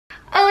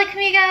Hola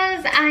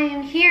Camigos, I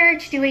am here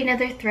to do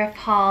another thrift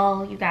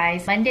haul, you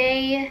guys.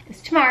 Monday is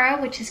tomorrow,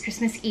 which is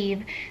Christmas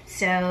Eve.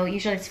 So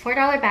usually it's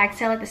 $4 bag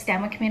sale at the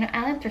Stanwood Camille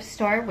Island thrift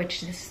store,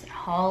 which this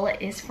haul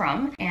is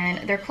from.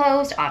 And they're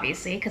closed,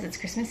 obviously, because it's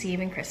Christmas Eve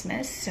and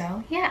Christmas.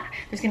 So yeah,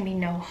 there's gonna be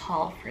no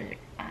haul for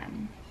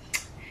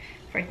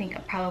I think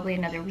probably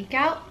another week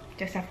out.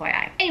 Just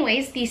FYI.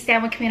 Anyways, the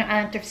Stanwood Camille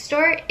Island thrift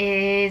store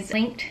is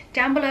linked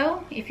down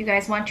below if you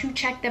guys want to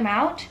check them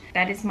out.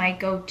 That is my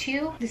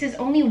go-to. This is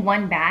only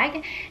one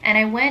bag, and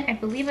I went, I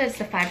believe it was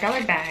the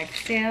 $5 bag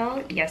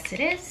sale. Yes, it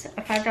is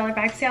a $5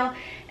 bag sale,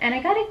 and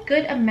I got a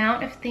good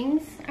amount of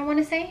things, I want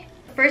to say.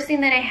 The first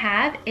thing that I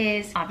have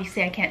is,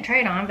 obviously I can't try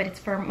it on, but it's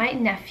for my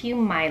nephew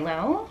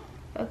Milo.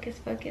 Focus,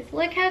 focus.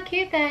 Look how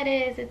cute that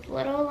is. It's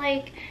little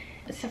like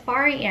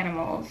safari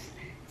animals.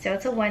 So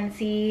it's a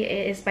onesie.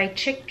 It is by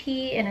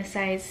Chickpea in a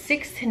size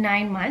 6 to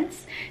 9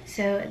 months.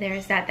 So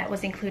there's that. That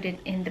was included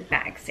in the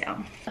bag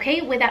sale. Okay,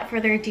 without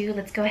further ado,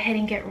 let's go ahead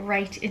and get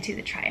right into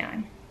the try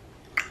on.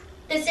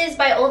 This is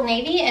by Old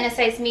Navy in a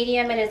size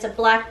medium. It is a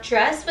black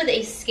dress with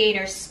a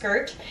skater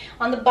skirt.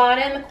 On the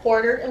bottom,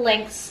 quarter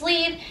length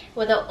sleeve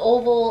with an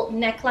oval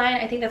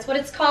neckline. I think that's what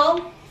it's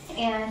called.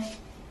 And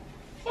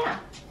yeah,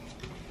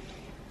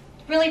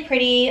 really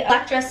pretty.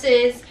 Black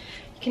dresses,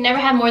 you can never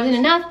have more than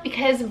enough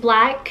because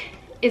black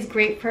is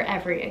great for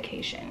every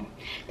occasion.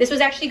 This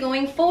was actually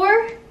going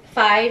for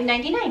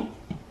 $5.99.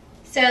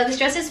 So this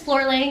dress is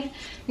floor length,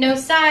 no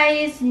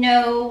size,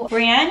 no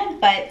brand,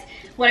 but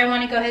what I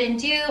want to go ahead and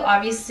do,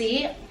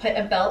 obviously, put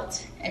a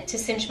belt to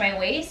cinch my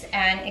waist,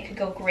 and it could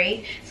go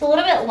great. It's a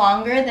little bit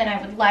longer than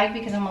I would like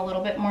because I'm a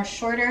little bit more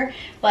shorter,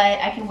 but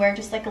I can wear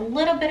just like a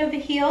little bit of a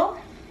heel.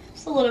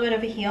 Just a little bit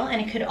of a heel,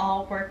 and it could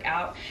all work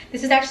out.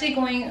 This is actually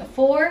going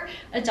for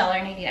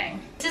 $1.99.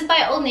 This is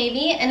by Old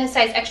Navy in a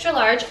size extra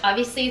large.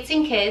 Obviously it's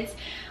in kids.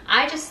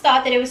 I just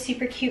thought that it was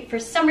super cute for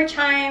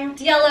summertime.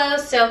 It's yellow,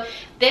 so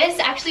this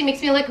actually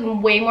makes me look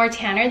way more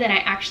tanner than I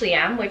actually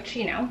am, which,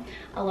 you know,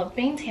 I love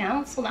being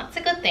tan, so that's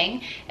a good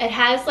thing. It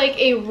has like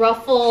a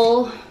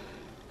ruffle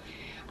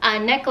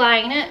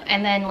neckline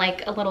and then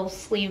like a little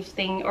sleeve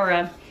thing or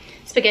a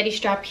spaghetti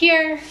strap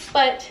here,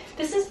 but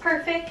this is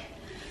perfect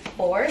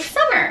for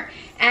summer.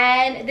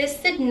 And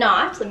this did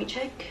not, let me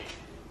check.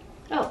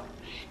 Oh,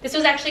 this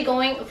was actually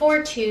going for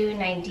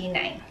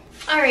 $2.99.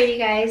 Alrighty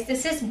guys,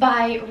 this is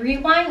by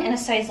Rewind in a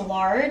size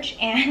large,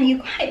 and you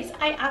guys,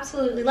 I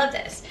absolutely love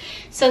this.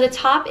 So the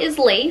top is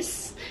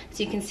lace,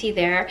 so you can see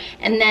there,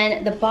 and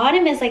then the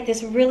bottom is like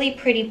this really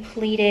pretty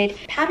pleated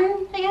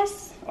pattern, I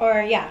guess,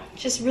 or yeah,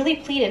 just really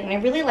pleated, and I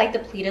really like the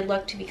pleated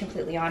look, to be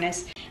completely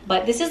honest.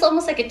 But this is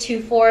almost like a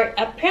 2-4.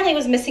 Apparently it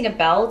was missing a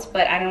belt,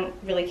 but I don't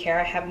really care.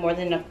 I have more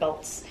than enough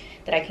belts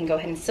that I can go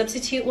ahead and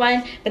substitute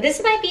one. But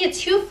this might be a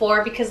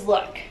 2-4 because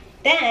look,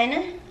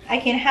 then I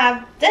can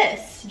have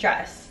this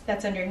dress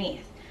that's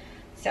underneath.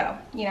 So,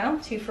 you know,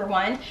 2 for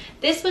 1.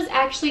 This was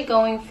actually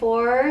going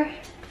for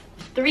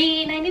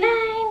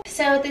 $3.99.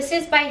 So this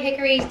is by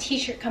Hickory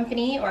T-shirt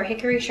company or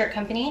Hickory shirt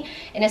company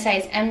in a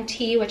size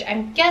MT, which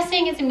I'm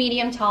guessing is a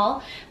medium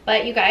tall.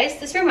 But you guys,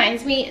 this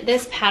reminds me,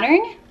 this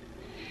pattern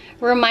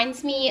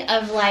reminds me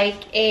of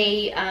like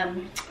a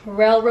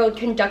railroad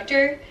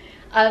conductor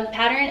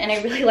pattern, and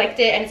I really liked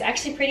it, and it's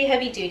actually pretty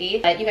heavy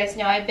duty. But you guys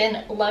know I've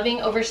been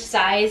loving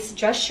oversized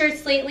dress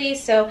shirts lately,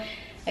 so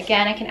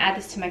again, I can add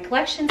this to my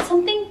collection,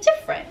 something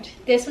different.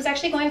 This was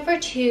actually going for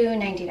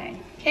 $2.99.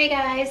 Okay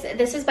guys,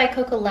 this is by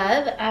Coco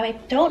Love. I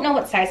don't know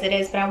what size it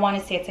is, but I want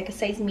to say it's like a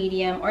size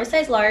medium or a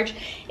size large.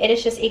 It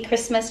is just a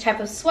Christmas type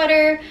of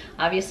sweater.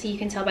 Obviously you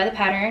can tell by the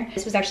pattern.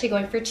 This was actually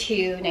going for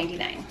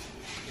 $2.99.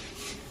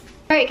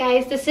 Alright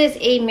guys, this is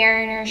a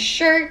Mariners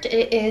shirt.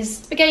 It is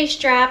spaghetti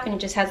strap and it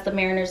just has the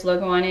Mariners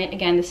logo on it.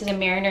 Again, this is a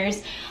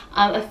Mariners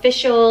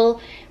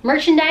official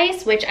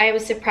merchandise, which I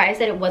was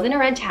surprised that it wasn't a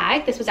red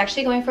tag. This was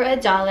actually going for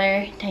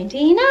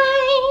 $1.99.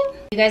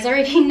 You guys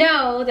already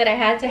know that I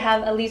had to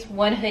have at least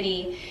one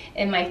hoodie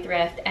in my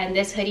thrift, and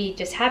this hoodie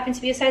just happened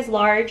to be a size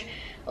large,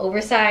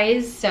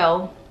 oversized,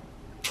 so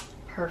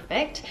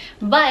perfect.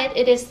 But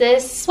it is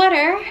this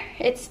sweater.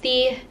 It's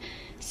the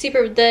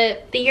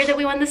year that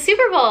we won the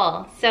Super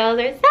Bowl. So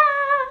there's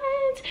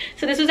that.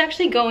 So this was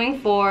actually going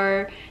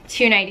for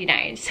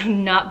 $2.99, so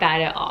not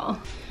bad at all.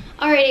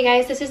 Alrighty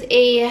guys, this is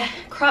a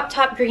crop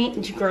top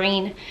green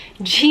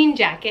jean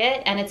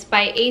jacket, and it's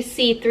by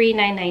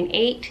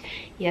AC3998.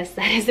 Yes,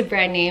 that is the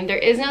brand name. There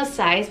is no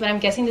size, but I'm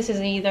guessing this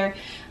is either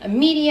a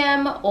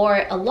medium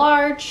or a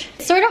large.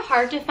 It's sort of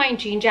hard to find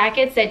jean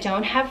jackets that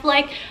don't have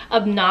like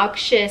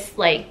obnoxious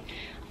like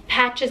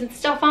patches and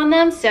stuff on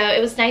them, so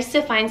it was nice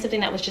to find something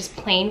that was just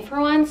plain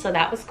for one, so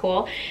that was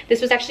cool.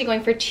 This was actually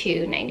going for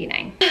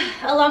 $2.99.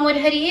 Along with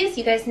hoodies,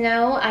 you guys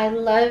know I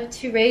love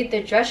to raid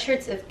the dress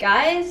shirts of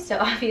guys, so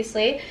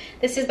obviously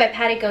this is by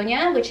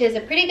Patagonia, which is a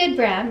pretty good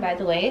brand, by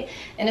the way,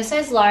 in a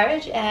size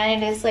large,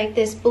 and it is like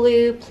this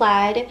blue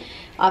plaid,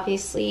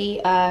 obviously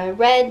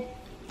red,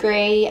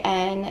 gray,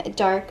 and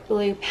dark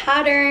blue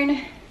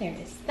pattern. There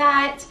is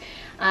that.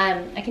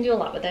 I can do a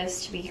lot with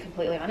this, to be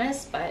completely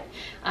honest, but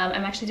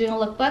I'm actually doing a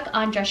lookbook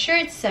on dress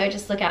shirts, so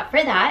just look out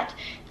for that.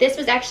 This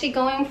was actually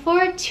going for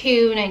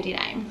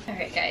 $2.99. All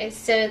right, guys,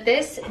 so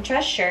this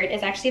dress shirt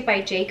is actually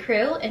by J.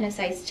 Crew in a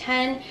size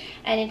 10,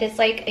 and it is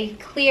like a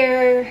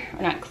clear,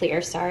 or not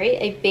clear, sorry,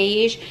 a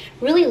beige,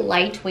 really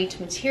lightweight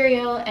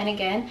material. And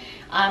again,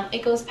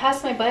 it goes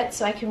past my butt,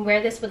 so I can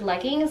wear this with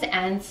leggings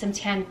and some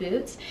tan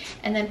boots,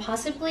 and then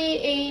possibly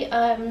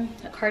a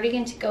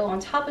cardigan to go on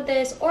top of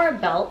this, or a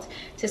belt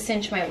to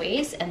cinch my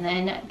waist, and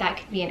then that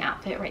could be an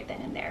outfit right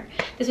then and there.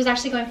 This was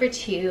actually going for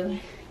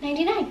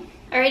 $2.99.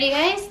 Alrighty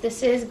guys,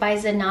 this is by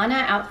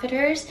Zanana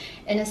Outfitters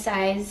in a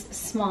size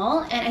small,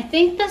 and I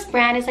think this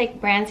brand is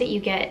like brands that you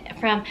get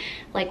from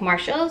like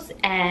Marshall's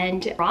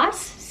and Ross.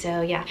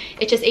 So yeah,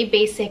 it's just a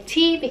basic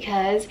tee,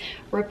 because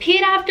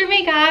repeat after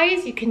me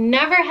guys, you can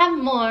never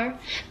have more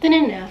than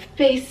enough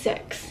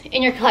basics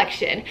in your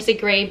collection. It's a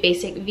gray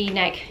basic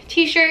v-neck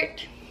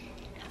t-shirt.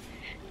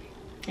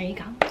 There you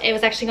go. It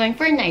was actually going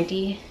for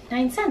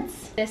 99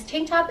 cents. This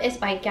tank top is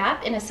by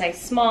Gap in a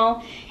size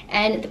small,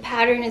 and the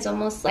pattern is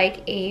almost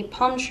like a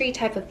palm tree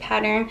type of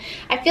pattern.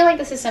 I feel like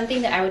this is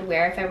something that I would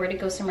wear if I were to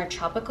go somewhere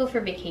tropical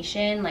for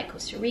vacation, like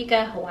Costa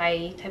Rica,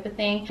 Hawaii type of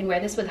thing. I can wear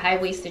this with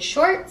high-waisted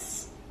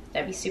shorts.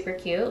 That'd be super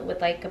cute,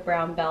 with like a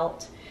brown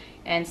belt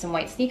and some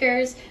white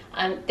sneakers.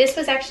 This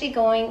was actually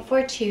going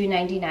for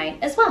 $2.99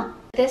 as well.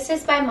 This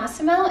is by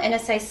Massimo in a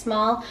size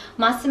small.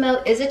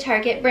 Massimo is a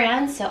Target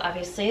brand, so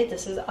obviously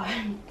this is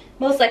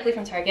most likely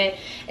from Target.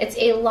 It's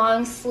a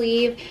long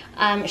sleeve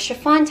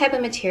chiffon type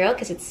of material,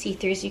 because it's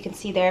see-through, so you can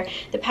see there.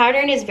 The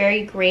pattern is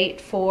very great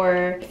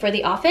for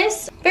the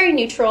office. Very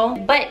neutral,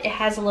 but it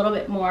has a little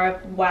bit more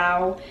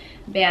wow,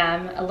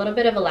 bam, a little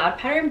bit of a loud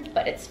pattern,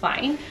 but it's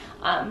fine.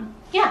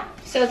 Yeah,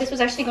 so this was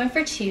actually going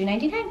for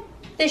 $2.99.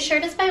 This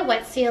shirt is by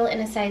Wet Seal in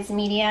a size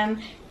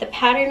medium. The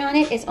pattern on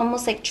it is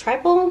almost like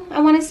treble, I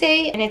want to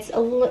say, and it's a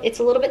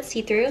little bit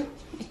see-through.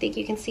 I think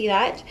you can see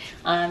that,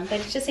 but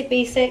it's just a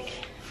basic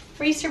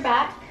racer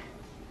back.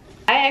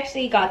 I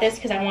actually got this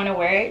because I want to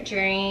wear it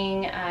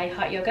during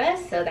hot yoga,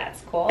 so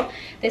that's cool.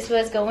 This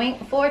was going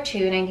for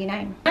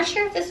 $2.99. Not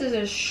sure if this is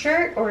a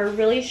shirt or a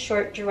really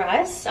short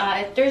dress.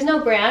 There's no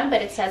brand,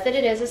 but it says that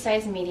it is a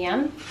size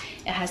medium.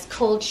 It has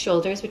cold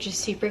shoulders, which is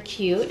super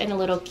cute, and a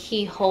little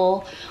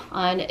keyhole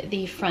on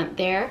the front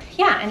there.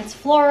 Yeah, and it's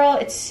floral.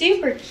 It's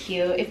super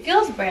cute. It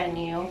feels brand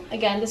new.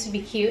 Again, this would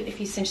be cute if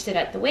you cinched it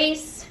at the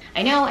waist.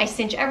 I know I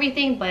cinch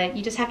everything, but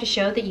you just have to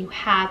show that you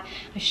have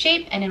a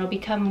shape, and it'll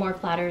become more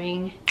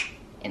flattering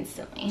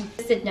instantly.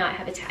 This did not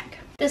have a tag.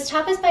 This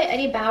top is by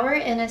Eddie Bauer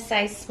in a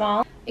size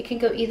small. It can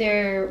go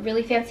either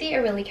really fancy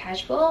or really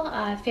casual.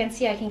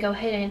 Fancy, I can go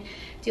ahead and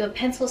do a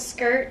pencil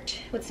skirt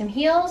with some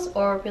heels,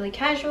 or really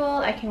casual,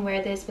 I can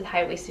wear this with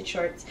high-waisted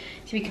shorts,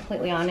 to be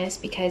completely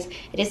honest, because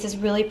it is this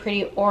really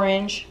pretty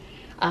orange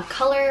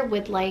color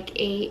with like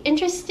a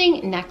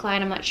interesting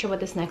neckline. I'm not sure what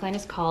this neckline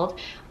is called.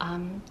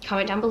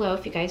 Comment down below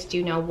if you guys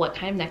do know what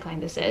kind of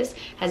neckline this is.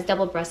 Has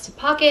double-breasted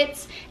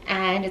pockets,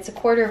 and it's a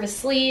quarter of a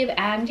sleeve,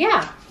 and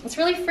yeah, it's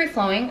really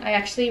free-flowing. I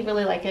actually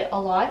really like it a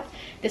lot.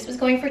 This was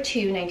going for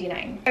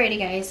 $2.99. Alrighty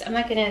guys, I'm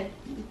not gonna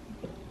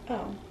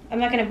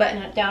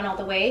button it down all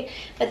the way,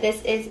 but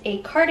this is a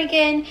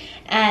cardigan,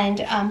 and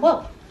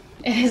whoa,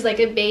 it is like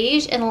a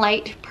beige and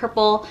light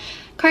purple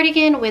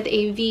cardigan with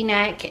a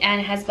v-neck, and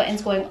it has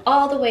buttons going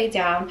all the way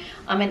down,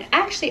 and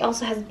actually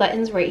also has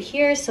buttons right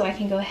here, so I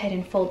can go ahead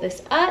and fold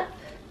this up,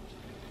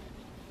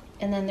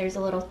 and then there's a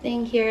little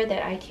thing here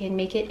that I can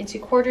make it into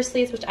quarter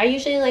sleeves, which I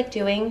usually like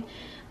doing.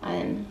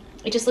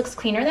 It just looks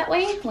cleaner that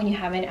way when you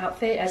have an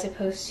outfit as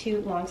opposed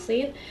to long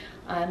sleeve.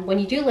 When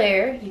you do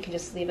layer, you can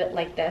just leave it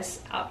like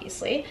this,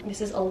 obviously.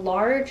 This is a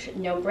large,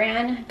 no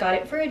brand. Got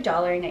it for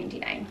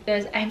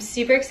 $1.99. I'm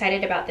super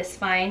excited about this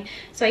find.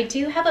 So I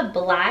do have a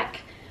black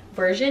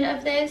version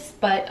of this,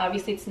 but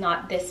obviously it's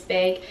not this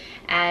big,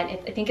 and I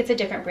think it's a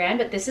different brand,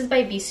 but this is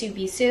by Bisou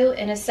Bisou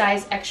in a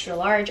size extra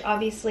large.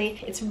 Obviously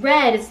it's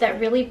red. It's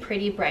that really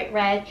pretty bright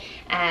red,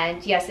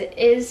 and yes, it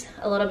is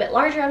a little bit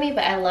larger on me,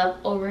 but I love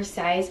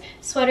oversized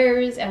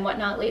sweaters and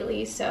whatnot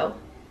lately, so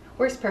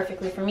works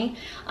perfectly for me.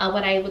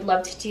 What I would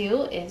love to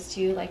do is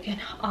do like an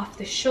off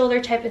the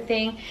shoulder type of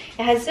thing.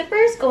 It has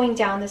zippers going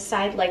down the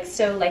side like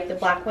so, like the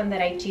black one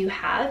that I do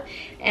have,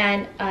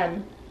 and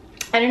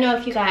I don't know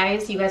if you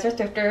guys are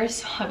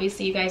thrifters,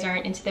 obviously you guys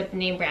aren't into the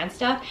name brand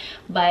stuff,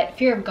 but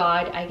Fear of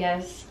God, I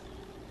guess,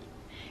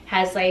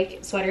 has like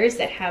sweaters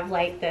that have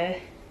like the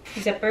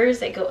zippers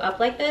that go up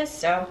like this,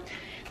 so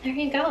there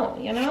you go,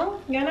 you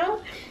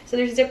know? So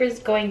there's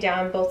zippers going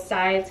down both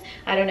sides.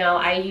 I don't know,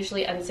 I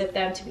usually unzip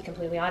them, to be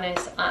completely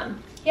honest.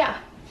 Yeah,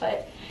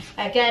 but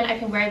again, I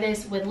can wear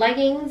this with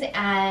leggings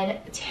and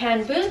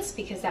tan boots,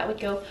 because that would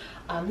go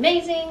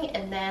amazing,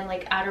 and then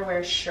like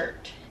outerwear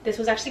shirt. This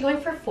was actually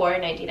going for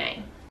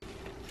 $4.99.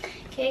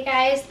 Okay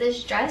guys,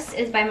 this dress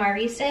is by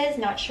Maurice's.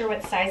 Not sure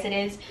what size it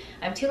is.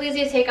 I'm too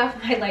lazy to take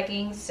off my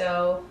leggings,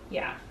 so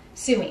yeah.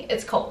 sue me,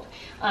 it's cold.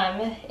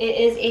 It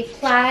is a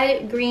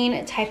plaid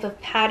green type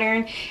of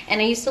pattern, and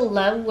I used to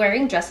love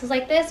wearing dresses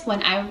like this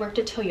when I worked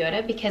at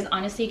Toyota, because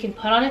honestly you can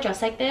put on a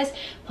dress like this,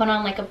 put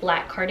on like a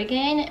black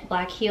cardigan,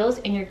 black heels,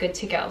 and you're good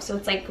to go. So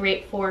it's like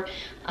great for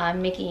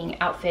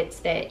making outfits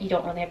that you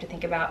don't really have to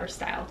think about or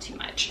style too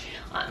much.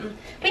 But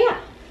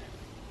yeah,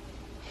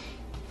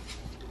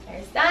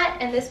 there's that,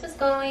 and this was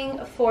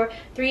going for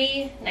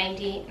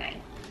 $3.99.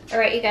 All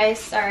right, you guys,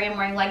 sorry I'm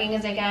wearing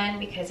leggings again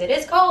because it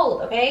is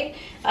cold, okay?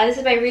 This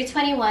is by Rue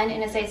 21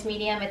 in a size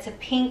medium. It's a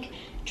pink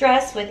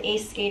dress with a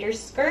skater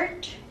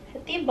skirt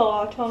at the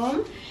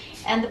bottom.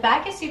 And the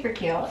back is super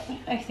cute,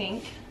 I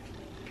think.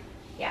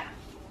 Yeah,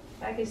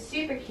 back is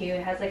super cute.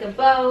 It has like a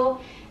bow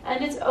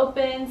and it's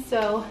open,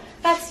 so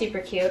that's super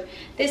cute.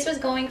 This was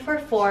going for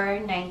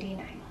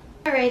 $4.99.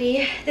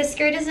 Alrighty, the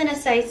skirt is in a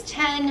size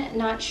 10.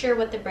 Not sure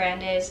what the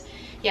brand is.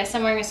 Yes,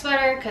 I'm wearing a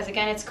sweater because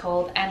again it's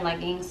cold, and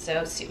leggings,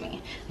 so sue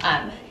me.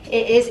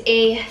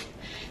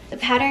 The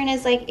pattern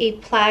is like a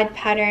plaid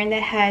pattern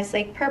that has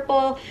like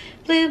purple,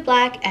 blue,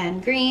 black,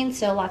 and green,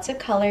 so lots of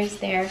colors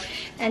there.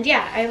 And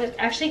yeah, I was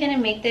actually gonna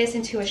make this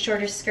into a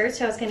shorter skirt,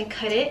 so I was gonna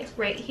cut it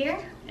right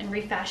here and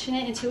refashion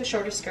it into a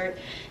shorter skirt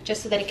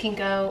just so that it can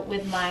go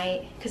with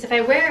my, because if I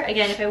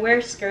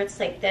wear skirts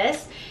like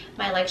this,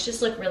 my legs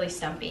just look really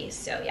stumpy.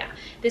 So yeah,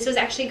 this was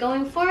actually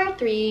going for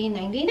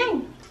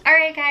 $3.99. All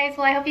right guys,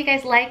 well I hope you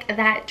guys like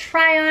that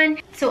try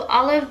on. So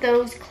all of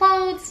those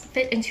clothes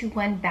fit into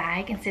one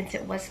bag, and since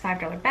it was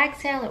 $5 bag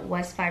sale, it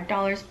was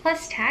 $5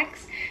 plus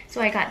tax. So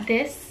I got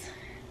this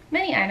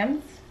many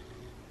items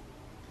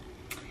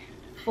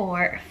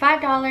for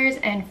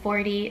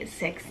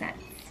 $5.46.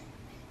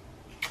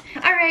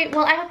 All right,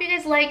 well I hope you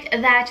guys liked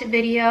that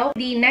video.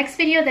 The next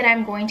video that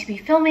I'm going to be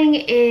filming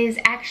is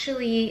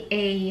actually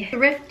a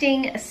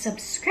thrifting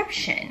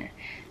subscription.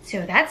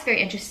 So that's very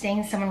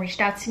interesting. Someone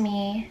reached out to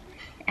me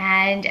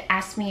and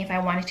asked me if I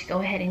wanted to go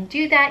ahead and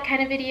do that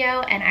kind of video,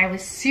 and I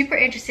was super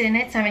interested in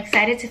it, so I'm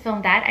excited to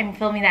film that. I'm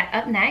filming that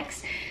up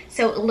next,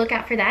 so look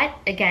out for that.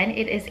 Again,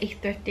 it is a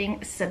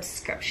thrifting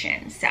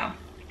subscription. So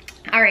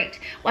all right,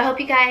 well I hope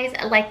you guys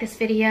liked this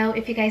video.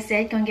 If you guys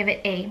did, go and give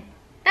it a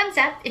thumbs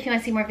up. If you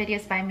want to see more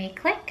videos by me,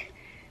 click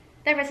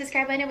that red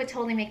subscribe button. It would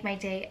totally make my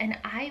day, and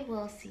I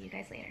will see you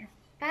guys later.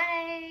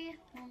 Bye.